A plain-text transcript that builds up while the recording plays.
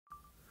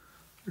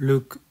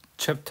Luke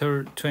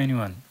chapter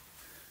 21.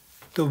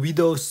 The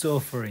widow's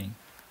offering.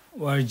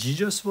 While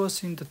Jesus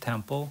was in the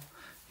temple,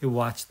 he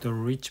watched the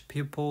rich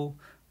people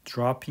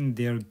dropping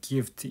their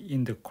gift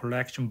in the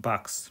collection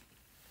box.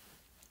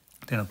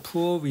 Then a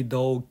poor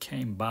widow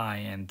came by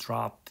and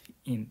dropped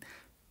in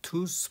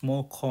 2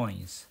 small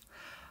coins.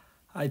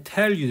 I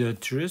tell you the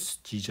truth,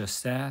 Jesus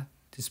said,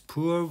 this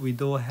poor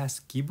widow has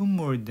given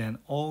more than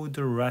all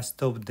the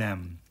rest of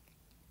them.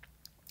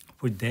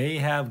 For they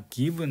have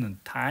given a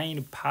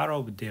tiny part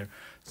of their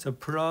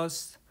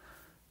surplus,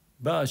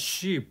 but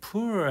she,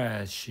 poor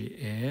as she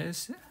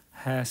is,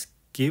 has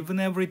given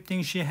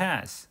everything she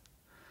has.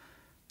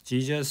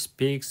 Jesus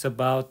speaks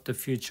about the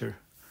future.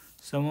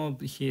 Some of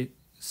his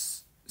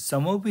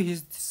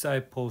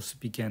disciples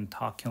began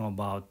talking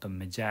about the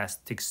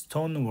majestic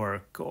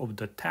stonework of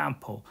the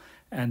temple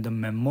and the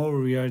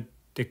memorial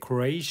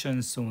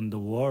decorations on the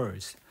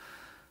walls.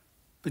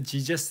 But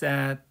Jesus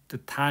said the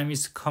time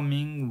is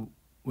coming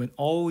when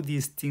all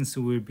these things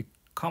will be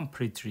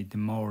completely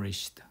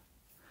demolished.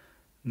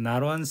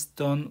 Not one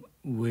stone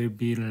will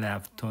be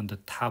left on the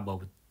top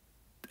of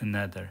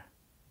another.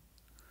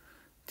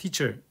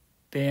 Teacher,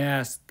 they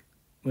asked,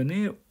 when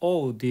will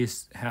all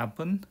this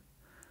happen?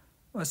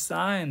 A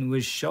sign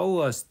will show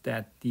us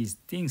that these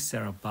things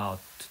are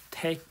about to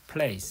take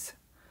place.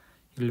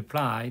 He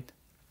replied,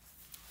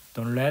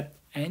 don't let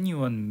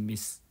anyone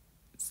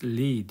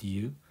mislead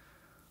you.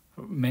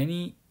 For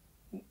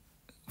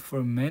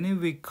many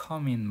will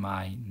come in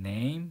my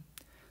name,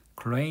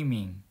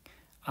 claiming,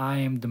 I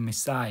am the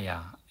Messiah,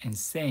 and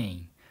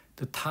saying,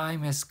 the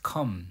time has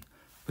come,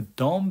 but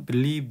don't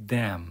believe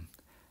them.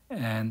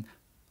 And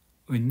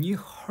when you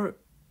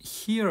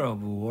hear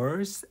of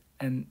wars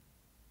and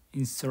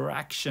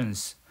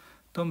insurrections,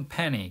 don't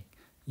panic.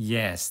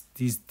 Yes,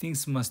 these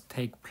things must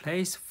take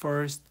place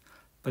first,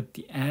 but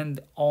the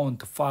end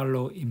won't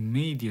follow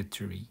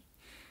immediately.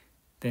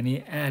 Then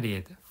he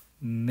added,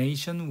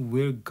 nation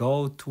will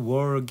go to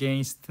war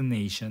against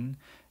nation,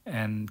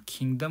 and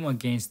kingdom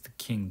against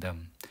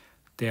kingdom.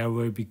 There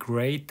will be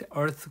great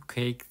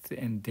earthquakes,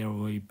 and there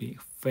will be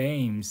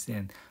famines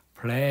and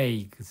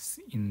plagues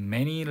in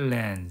many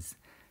lands.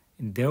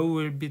 And there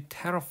will be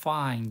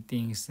terrifying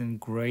things and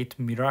great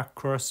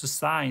miraculous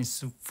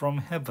signs from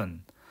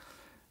heaven.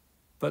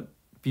 But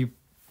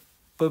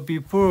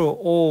before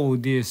all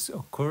this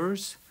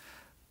occurs,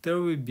 there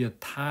will be a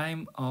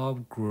time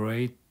of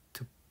great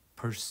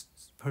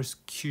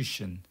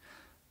persecution.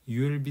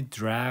 You will be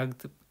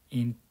dragged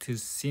into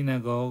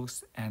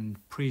synagogues and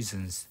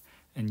prisons,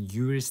 and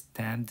you will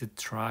stand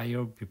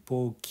trial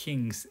before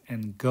kings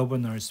and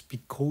governors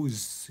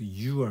because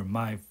you are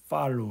my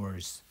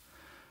followers.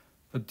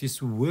 But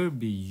this will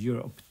be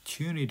your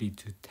opportunity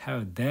to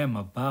tell them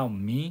about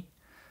me.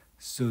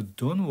 So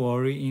don't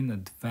worry in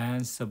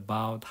advance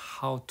about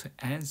how to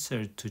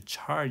answer to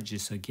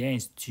charges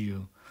against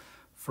you,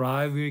 for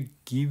I will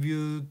give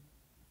you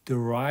the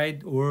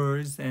right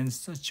words and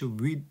such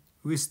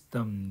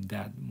wisdom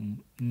that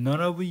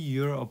none of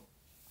your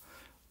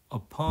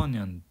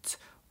opponents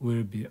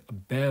will be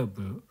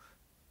able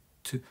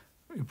to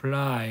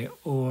reply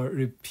or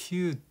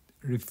refute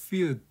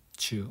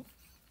you.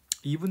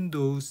 Even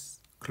those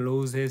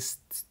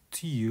closest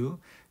to you,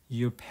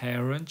 your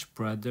parents,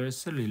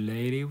 brothers,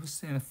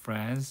 relatives, and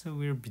friends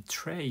will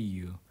betray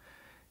you.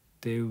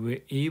 They will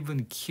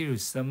even kill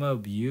some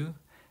of you,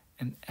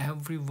 and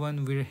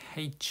everyone will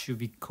hate you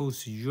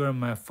because you are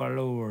my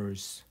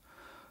followers.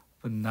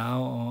 But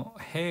now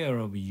a hair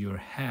of your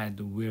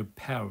head will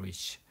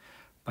perish.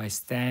 By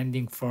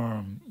standing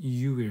firm,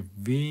 you will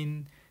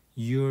win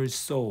your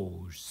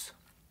souls.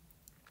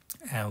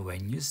 And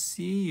when you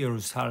see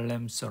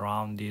Jerusalem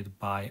surrounded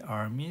by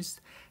armies,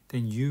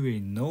 then you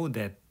will know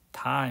that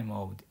time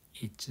of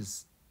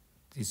its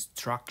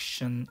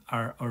destruction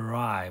are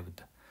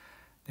arrived.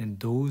 Then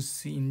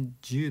those in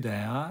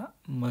Judea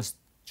must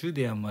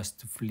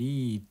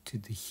flee to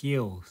the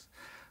hills.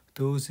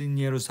 Those in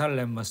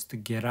Jerusalem must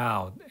get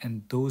out,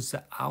 and those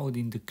out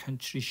in the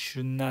country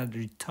should not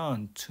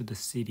return to the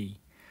city.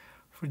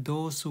 For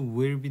those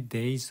will be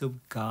days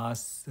of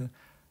God's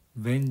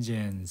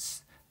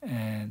vengeance,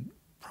 and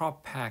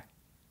prophetic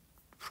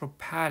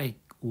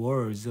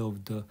words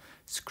of the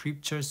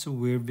scriptures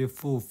will be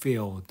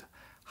fulfilled.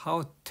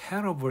 How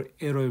terrible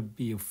it will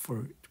be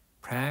for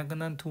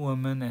pregnant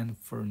women and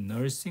for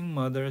nursing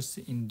mothers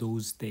in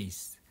those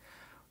days.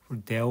 For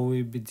there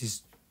will be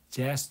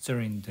disaster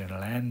in the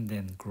land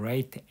and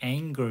great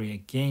anger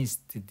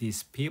against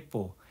these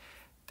people.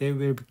 They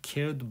will be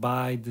killed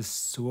by the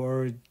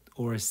sword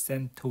or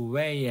sent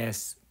away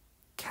as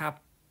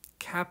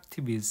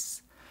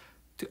captives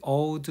to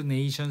all the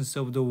nations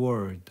of the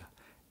world,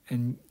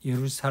 and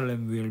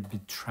Jerusalem will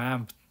be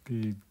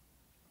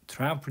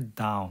trampled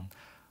down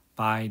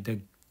by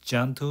the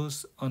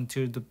Gentiles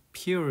until the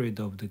period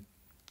of the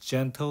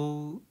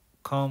Gentile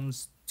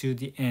comes to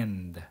the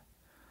end.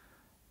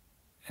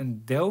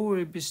 And there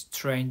will be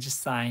strange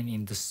signs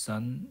in the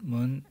sun,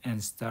 moon,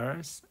 and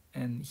stars,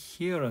 and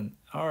here on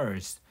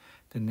earth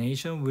the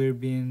nation will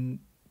be in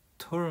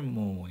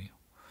turmoil,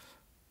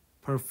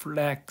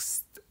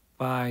 perplexed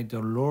by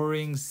the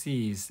roaring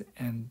seas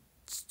and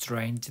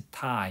strange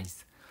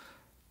tides.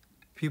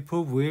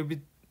 People will be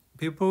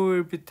People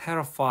will be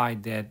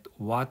terrified at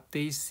what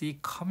they see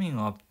coming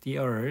up the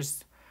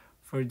earth,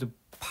 for the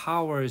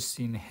powers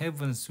in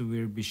heavens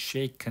will be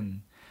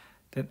shaken.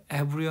 Then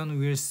everyone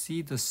will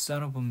see the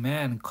Son of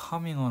Man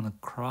coming on a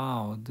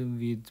cloud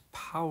with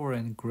power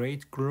and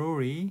great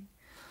glory.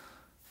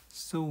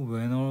 So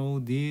when all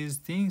these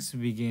things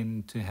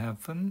begin to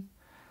happen,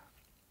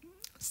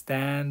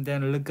 stand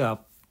and look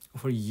up,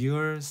 for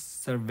your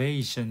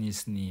salvation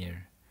is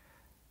near.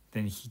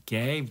 Then he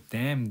gave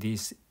them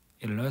this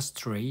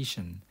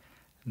illustration: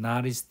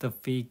 notice the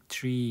fig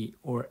tree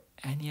or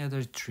any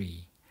other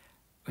tree.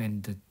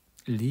 When the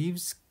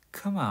leaves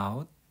come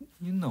out,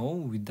 you know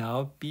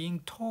without being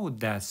told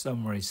that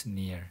summer is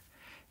near.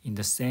 In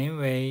the same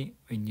way,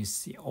 when you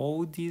see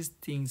all these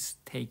things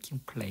taking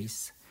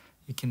place,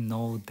 you can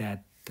know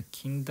that the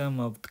kingdom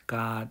of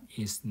God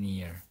is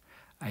near.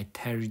 I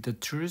tell you the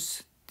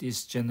truth,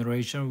 this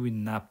generation will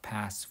not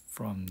pass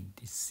from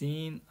the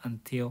scene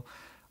until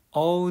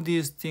all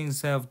these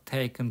things have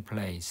taken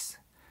place.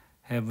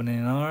 Heaven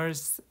and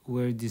earth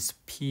will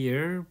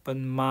disappear, but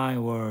my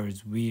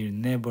words will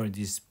never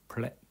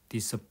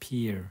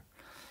disappear.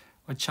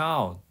 Watch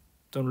out!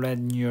 Don't let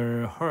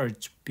your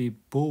hearts be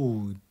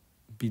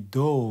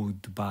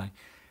dulled by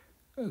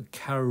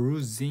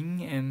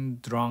carousing and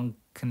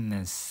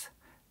drunkenness,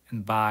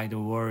 and by the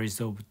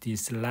worries of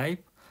this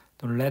life.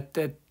 Don't let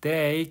that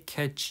day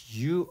catch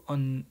you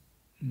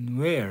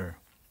unaware,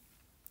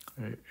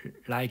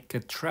 like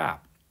a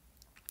trap.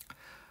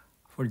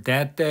 For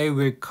that day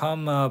will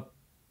come up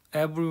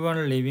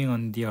everyone living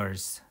on the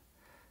earth.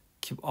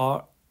 Keep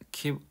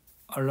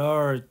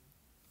alert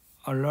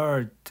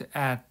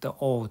at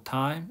all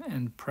time,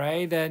 and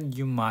pray that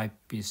you might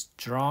be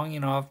strong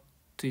enough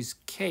to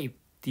escape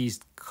these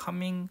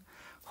coming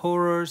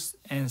horrors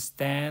and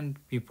stand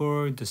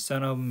before the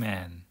Son of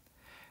Man.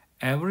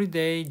 Every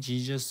day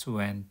Jesus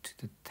went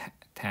to the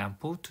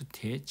temple to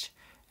teach,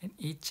 and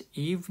each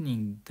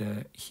evening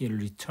he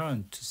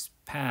returned to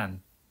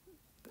spend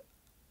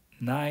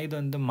night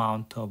on the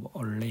Mount of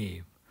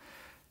Olives.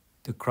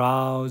 The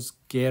crowds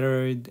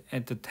gathered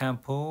at the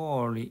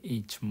temple early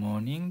each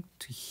morning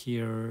to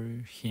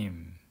hear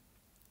him.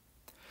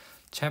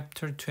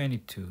 Chapter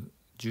 22.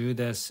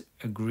 Judas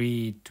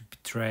agreed to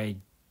betray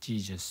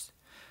Jesus.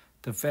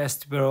 The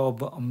festival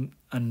of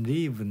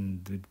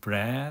unleavened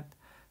bread,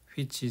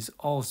 which is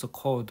also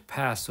called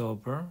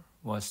Passover,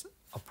 was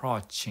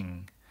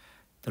approaching.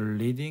 The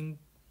leading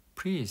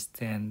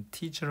priest and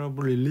teacher of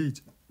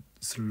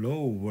religious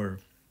law were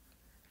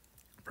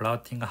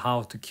plotting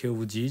how to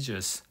kill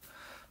Jesus,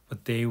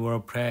 but they were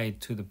prey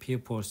to the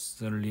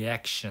people's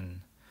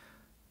reaction.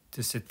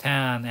 The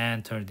Satan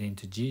entered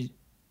into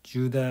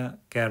Judas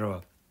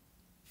Iscariot,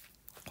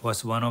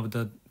 was one of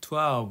the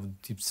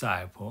 12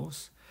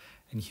 disciples,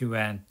 and he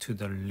went to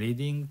the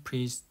leading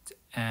priests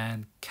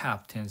and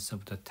captains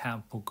of the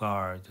temple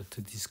guard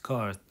to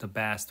discuss the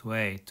best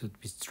way to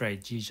betray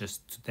Jesus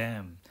to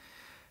them.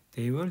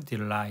 They were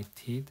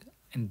delighted,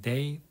 and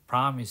they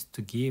promised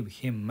to give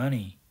him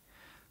money.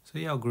 So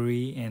he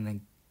agreed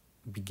and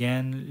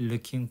began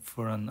looking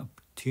for an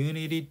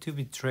opportunity to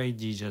betray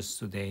Jesus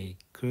so they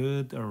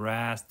could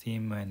arrest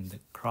him when the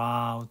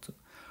crowd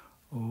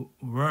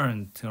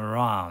weren't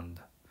around.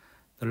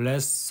 The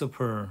Last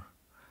Supper.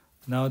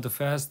 Now the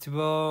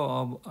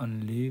festival of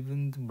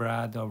unleavened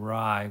bread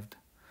arrived.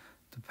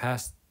 The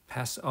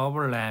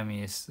Passover lamb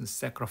is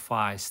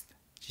sacrificed.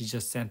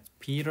 Jesus sent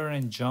Peter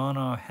and John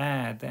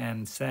ahead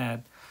and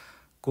said,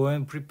 "Go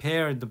and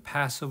prepare the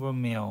Passover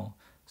meal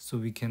so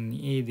we can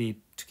eat it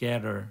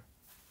together."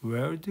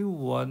 "Where do you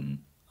want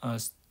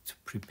us to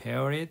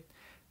prepare it?"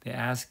 they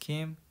asked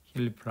him. He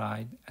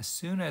replied, "As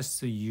soon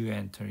as you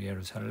enter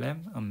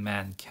Jerusalem, a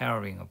man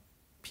carrying a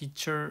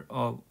pitcher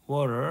of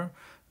water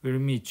will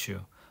meet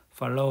you.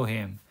 Follow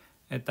him.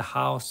 At the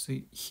house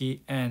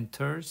he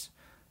enters,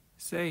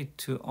 say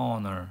to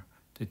owner."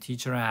 The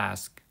teacher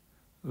asked,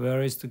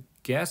 "Where is the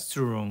guest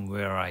room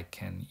where I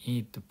can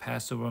eat the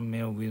Passover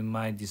meal with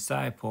my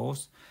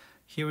disciples?"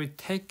 "He will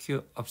take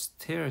you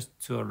upstairs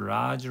to a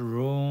large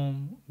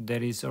room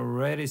that is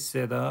already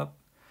set up.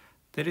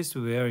 That is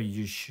where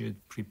you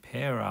should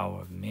prepare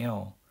our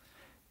meal."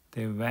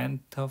 They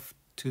went up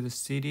to the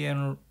city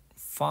and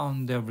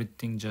found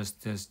everything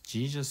just as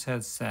Jesus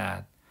had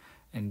said,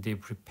 and they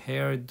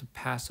prepared the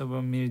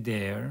Passover meal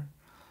there.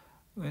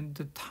 When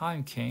the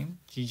time came,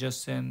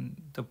 Jesus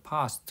and the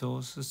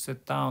apostles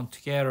sat down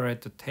together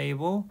at the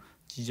table.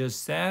 Jesus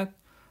said,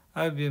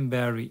 "I've been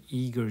very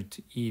eager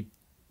to eat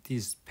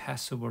this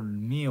Passover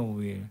meal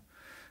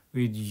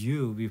with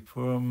you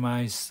before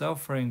my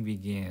suffering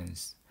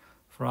begins.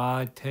 For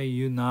I tell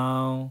you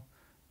now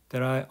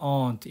that I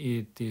won't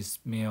eat this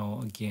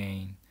meal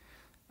again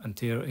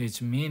until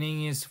its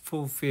meaning is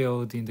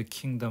fulfilled in the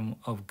kingdom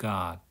of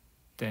God."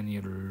 Then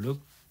he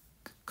took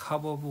a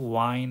cup of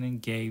wine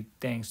and gave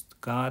thanks to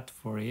God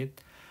for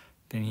it.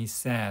 Then he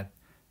said,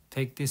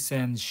 "Take this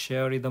and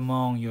share it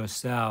among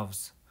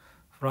yourselves.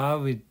 For I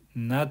will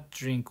not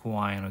drink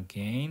wine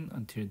again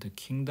until the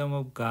kingdom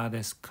of God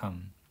has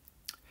come."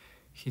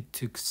 He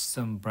took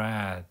some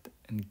bread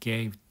and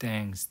gave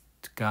thanks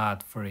to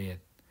God for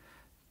it.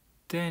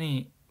 Then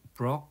he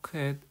broke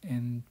it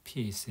in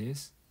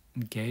pieces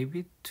and gave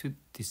it to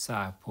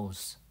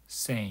disciples,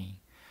 saying,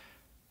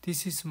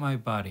 "This is my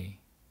body,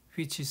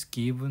 which is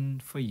given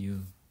for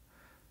you.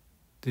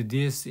 Do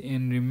this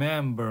in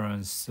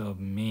remembrance of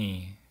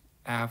me."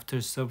 After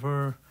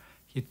supper,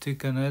 he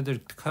took another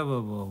cup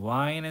of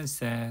wine and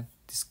said,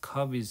 "This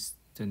cup is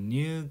the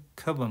new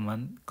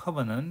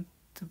covenant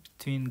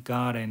between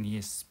God and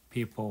his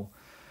people,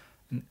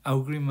 an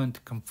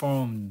agreement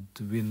confirmed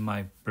with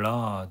my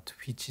blood,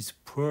 which is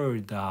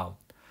poured out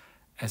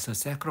as a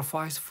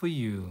sacrifice for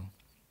you.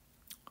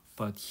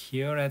 But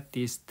here at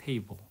this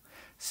table,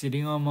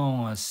 sitting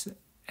among us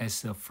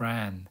as a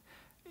friend,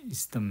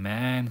 is the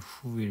man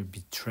who will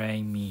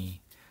betray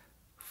me.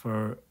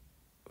 For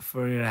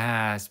it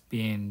has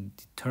been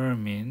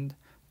determined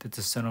that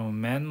the Son of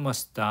Man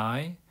must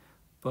die,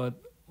 but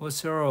what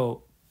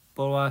sorrow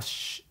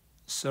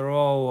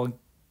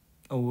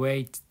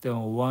awaits the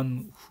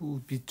one who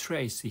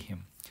betrays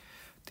him."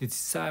 The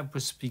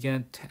disciples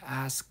began to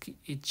ask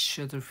each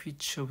other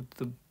which of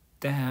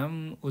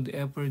them would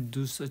ever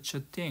do such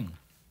a thing.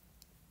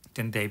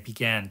 Then they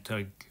began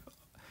to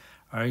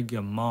argue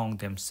among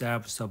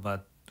themselves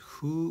about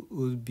who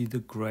would be the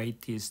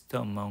greatest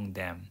among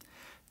them.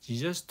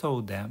 Jesus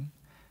told them,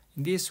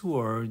 "In this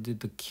world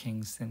the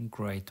kings and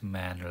great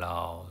men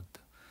lord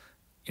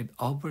it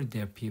over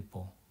their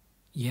people,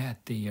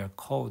 yet they are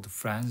called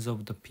friends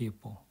of the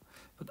people.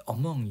 But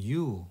among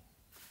you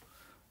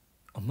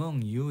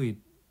it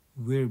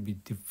will be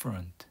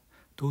different.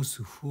 Those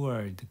who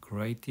are the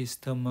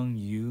greatest among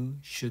you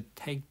should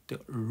take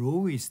the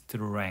lowest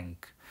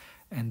rank,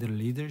 and the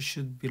leader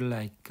should be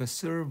like a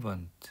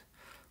servant.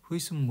 Who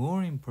is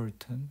more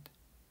important,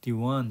 the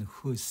one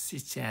who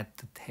sits at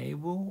the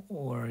table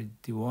or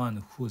the one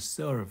who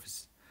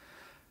serves?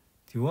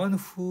 The one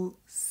who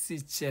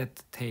sits at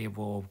the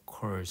table, of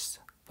course,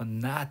 but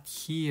not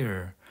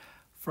here,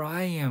 for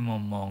I am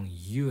among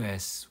you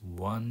as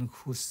one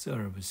who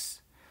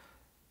serves.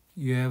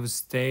 You have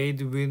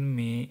stayed with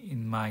me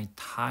in my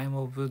time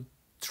of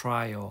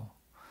trial,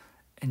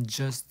 and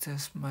just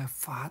as my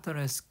Father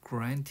has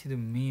granted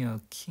me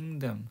a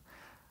kingdom,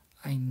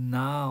 I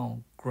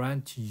now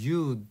grant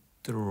you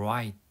the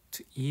right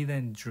to eat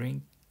and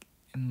drink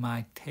at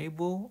my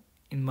table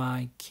in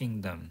my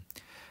kingdom,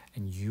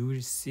 and you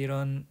will sit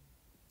on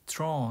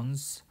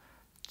thrones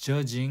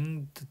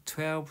judging the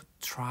 12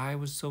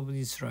 tribes of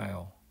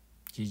Israel."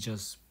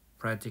 Jesus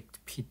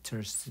predicted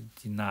Peter's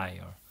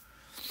denial.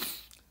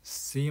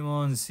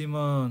 "Simon,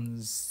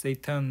 Simon,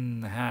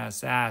 Satan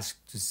has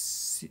asked to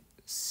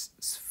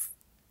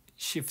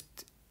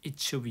shift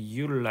each of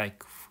you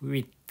like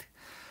wheat,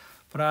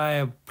 but I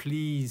have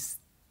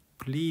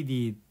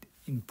pleaded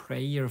in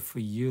prayer for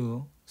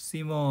you,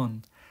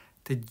 Simon,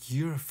 that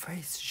your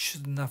faith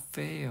should not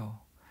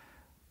fail.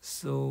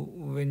 So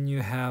when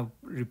you have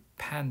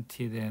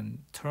repented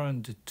and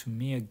turned to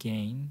me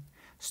again,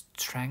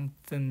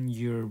 strengthen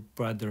your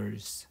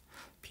brothers."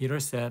 Peter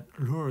said,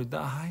 "Lord,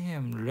 I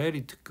am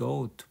ready to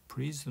go to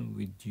prison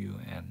with you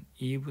and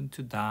even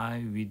to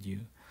die with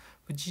you."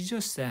 But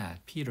Jesus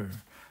said, "Peter,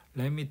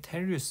 let me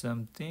tell you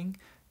something.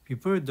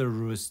 Before the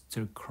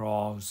rooster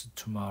crows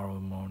tomorrow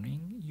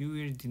morning, you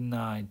will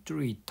deny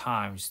 3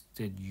 times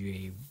that you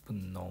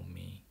even know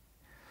me."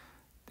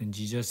 Then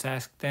Jesus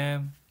asked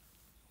them,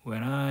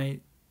 "When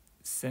I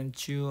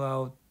sent you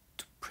out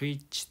to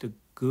preach the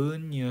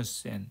good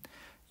news and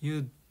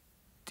you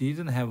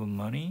didn't have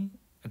money,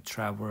 a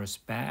traveler's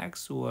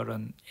bags, or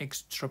an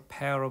extra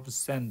pair of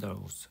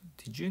sandals,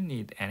 did you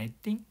need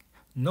anything?"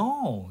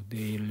 "No,"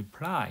 they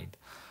replied.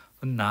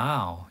 "But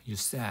now," you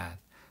said,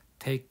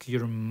 "take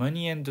your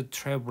money and the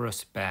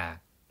traveler's bag.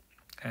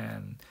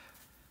 And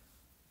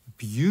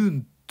if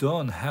you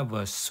don't have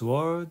a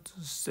sword,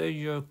 sell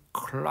your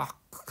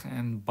cloak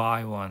and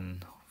buy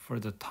one, for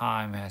the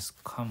time has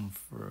come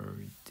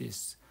for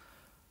this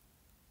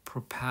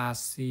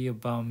prophecy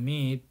about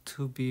me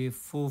to be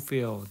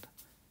fulfilled.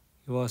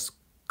 It was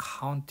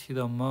counted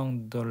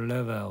among the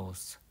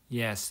rebels.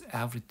 Yes,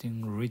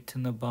 everything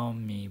written about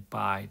me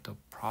by the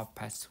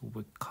prophets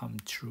would come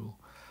true."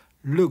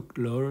 "Look,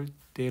 Lord,"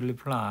 they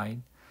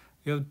replied,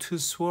 "we have 2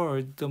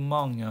 swords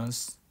among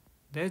us."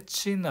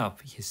 "That's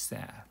enough," he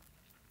said.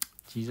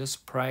 Jesus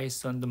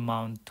prays on the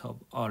Mount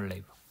of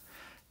Olives.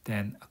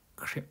 Then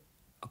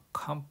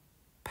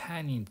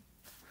accompanied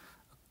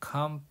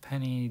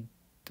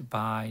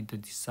by the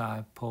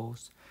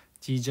disciples,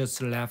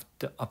 Jesus left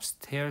the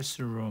upstairs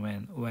room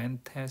and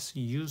went as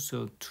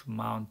usual to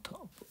Mount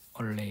of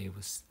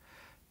Olives.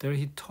 There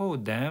he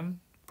told them,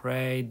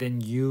 "Pray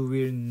that you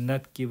will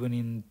not give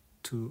in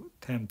to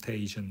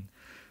temptation."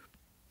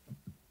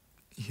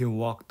 He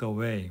walked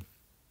away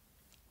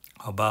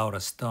about a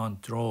stone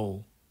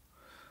throw,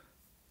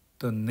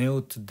 then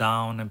knelt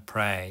down and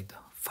prayed,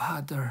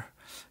 "Father,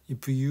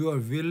 if you are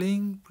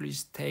willing,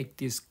 please take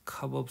this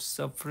cup of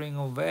suffering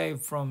away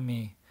from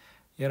me.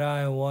 Yet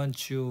I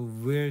want your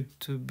will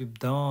to be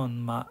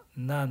done,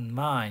 not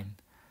mine.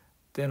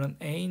 Then an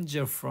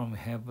angel from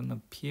heaven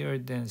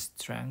appeared and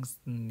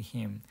strengthened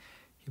him.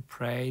 He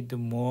prayed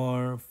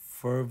more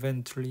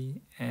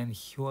fervently, and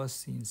he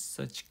was in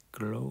such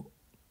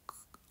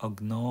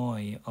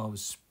agony of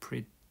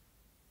spirit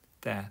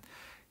that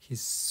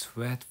his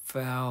sweat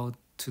fell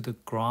to the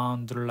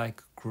ground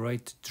like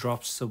great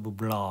drops of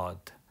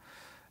blood.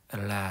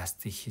 At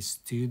last he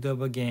stood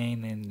up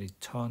again and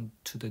returned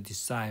to the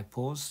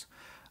disciples,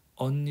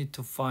 only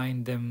to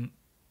find them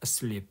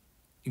asleep,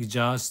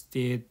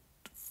 exhausted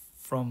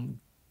from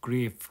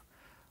grief.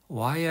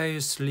 "Why are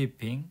you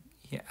sleeping?"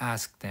 he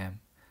asked them.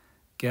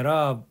 "Get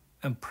up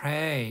and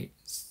pray,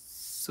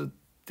 so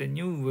that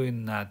you will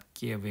not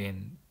give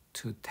in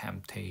to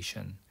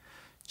temptation.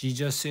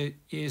 Jesus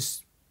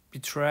is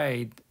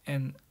betrayed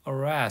and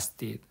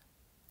arrested."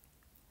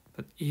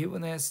 But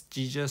even as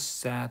Jesus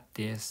said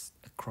this,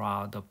 a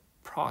crowd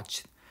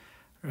approached,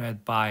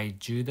 led by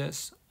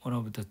Judas, one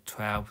of the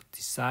 12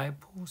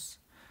 disciples.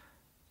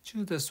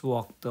 Judas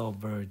walked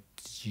over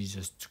to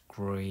Jesus to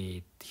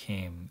greet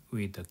him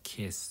with a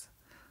kiss.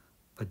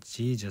 But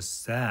Jesus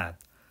said,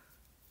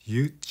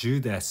 "You,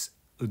 Judas,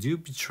 would you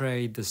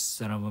betray the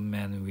Son of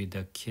Man with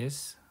a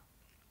kiss?"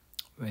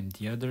 When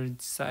the other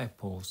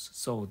disciples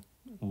saw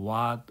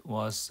what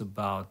was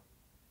about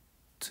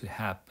to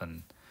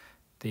happen,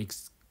 they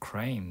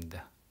exclaimed,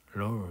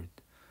 "Lord,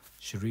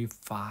 should we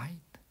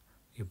fight?"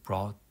 He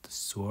brought the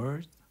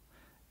sword,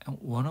 and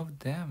one of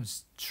them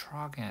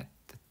struck at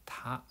the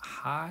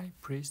high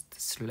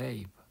priest's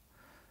slave,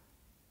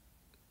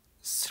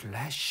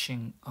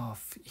 slashing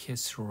off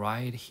his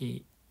right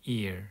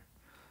ear.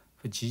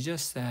 But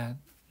Jesus said,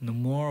 "No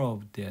more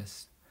of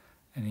this."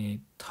 And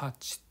he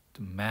touched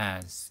the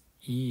man's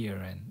ear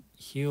and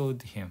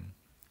healed him.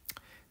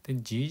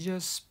 Then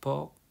Jesus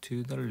spoke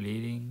to the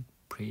leading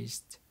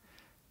priest,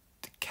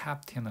 the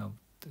captain of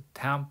the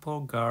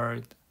temple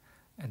guard,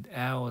 and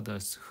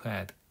elders who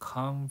had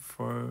come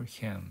for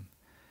him.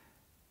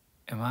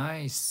 "Am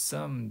I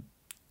some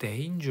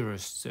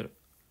dangerous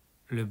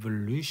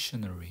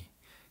revolutionary?"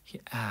 he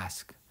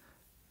asked.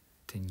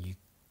 "Then you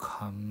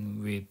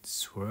come with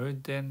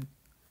sword and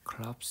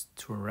clubs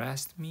to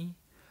arrest me?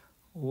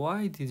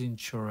 Why didn't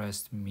you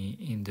arrest me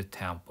in the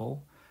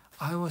temple?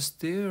 I was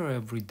there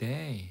every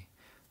day.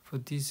 For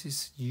this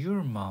is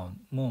your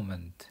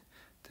moment,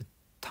 the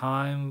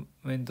time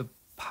when the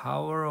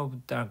power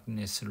of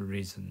darkness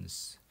risen."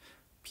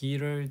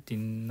 Peter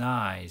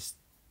denies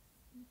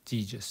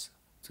Jesus.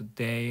 So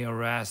they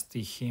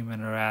arrested him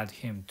and led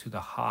him to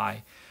the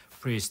high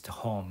priest's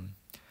home.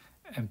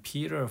 And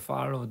Peter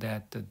followed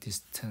at a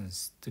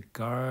distance. The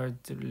guard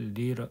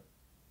lit a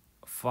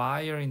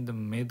fire in the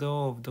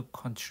middle of the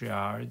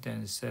courtyard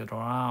and sat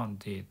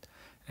around it,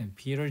 and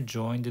Peter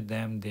joined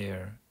them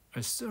there.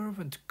 A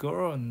servant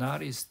girl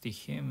noticed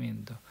him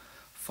in the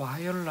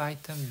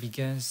firelight and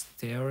began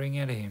staring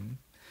at him.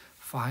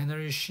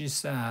 Finally she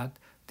said,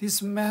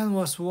 "This man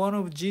was one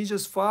of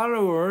Jesus'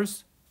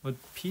 followers." But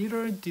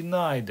Peter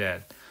denied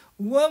that.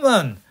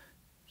 "Woman,"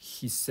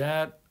 he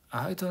said,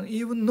 "I don't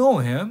even know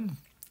him."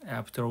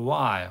 After a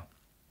while,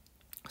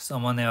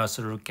 someone else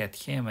looked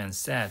at him and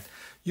said,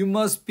 "You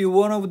must be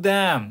one of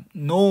them."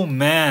 "No,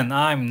 man,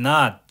 I'm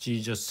not,"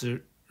 Jesus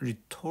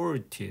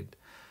retorted.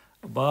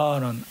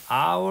 About an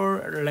hour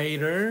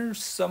later,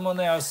 someone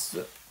else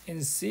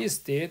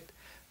insisted,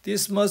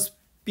 "This must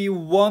be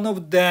one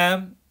of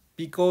them,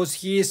 because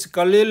he is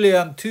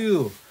Galilean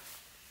too."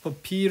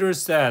 But Peter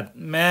said,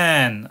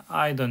 "Man,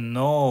 I don't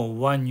know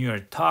what you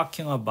are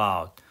talking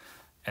about."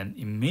 And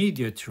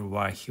immediately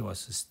while he was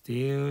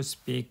still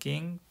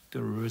speaking,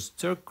 the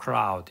rooster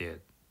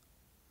crowed.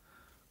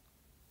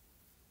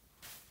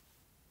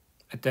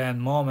 At that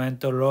moment,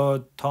 the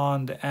Lord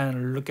turned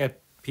and looked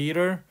at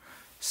Peter.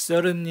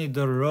 Suddenly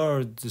the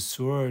Lord's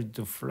sword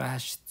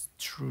flashed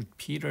through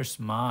Peter's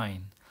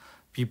mind.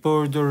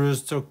 "Before the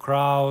rooster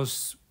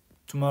crows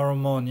tomorrow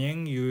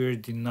morning, you will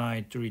deny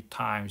 3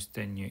 times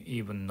that you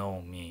even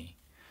know me."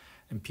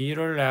 And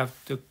Peter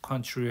left the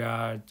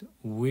courtyard,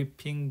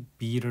 weeping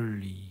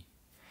bitterly.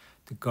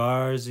 The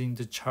guards in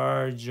the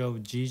charge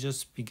of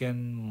Jesus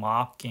began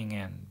mocking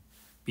and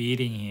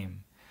beating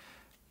him.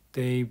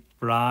 They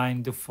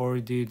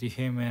blindfolded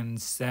him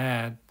and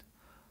said,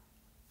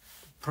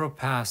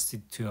 "Prophesy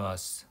to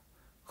us,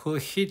 who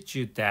hit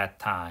you that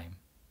time?"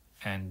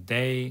 And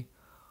they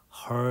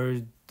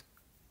heard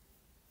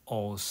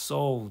all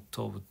sorts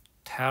of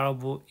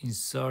terrible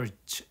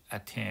insults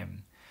at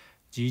him.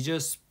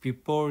 Jesus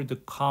before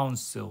the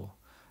council.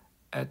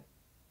 At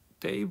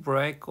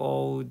daybreak,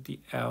 all the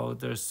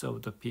elders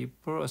of the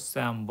people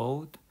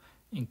assembled,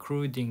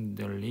 including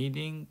the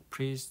leading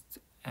priests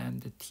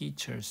and the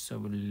teachers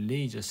of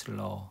religious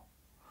law.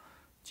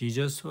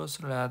 Jesus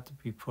was led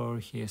before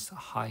his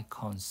high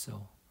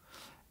council,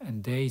 and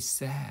they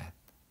said,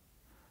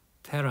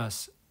 "Tell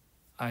us,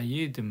 are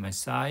you the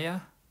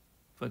Messiah?"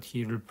 But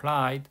he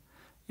replied,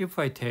 "If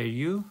I tell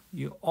you,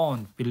 you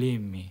won't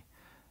believe me.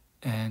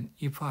 And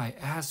if I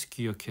ask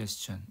you a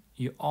question,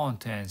 you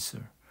won't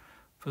answer."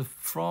 But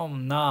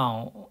from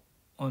now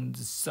on,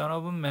 the Son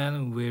of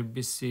Man will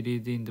be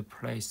seated in the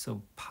place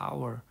of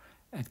power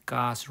at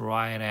God's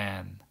right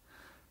hand.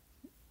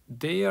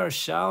 They are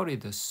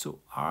shouted, "So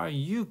are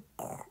you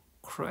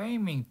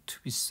claiming to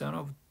be Son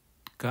of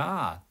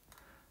God?"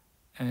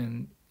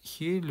 And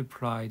he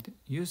replied,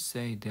 "You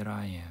say that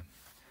I am."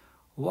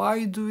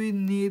 "Why do we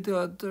need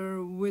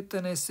other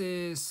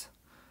witnesses?"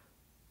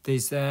 They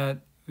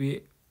said,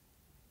 "We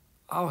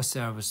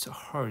ourselves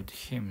heard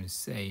him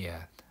say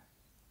it."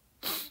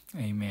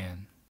 Amen.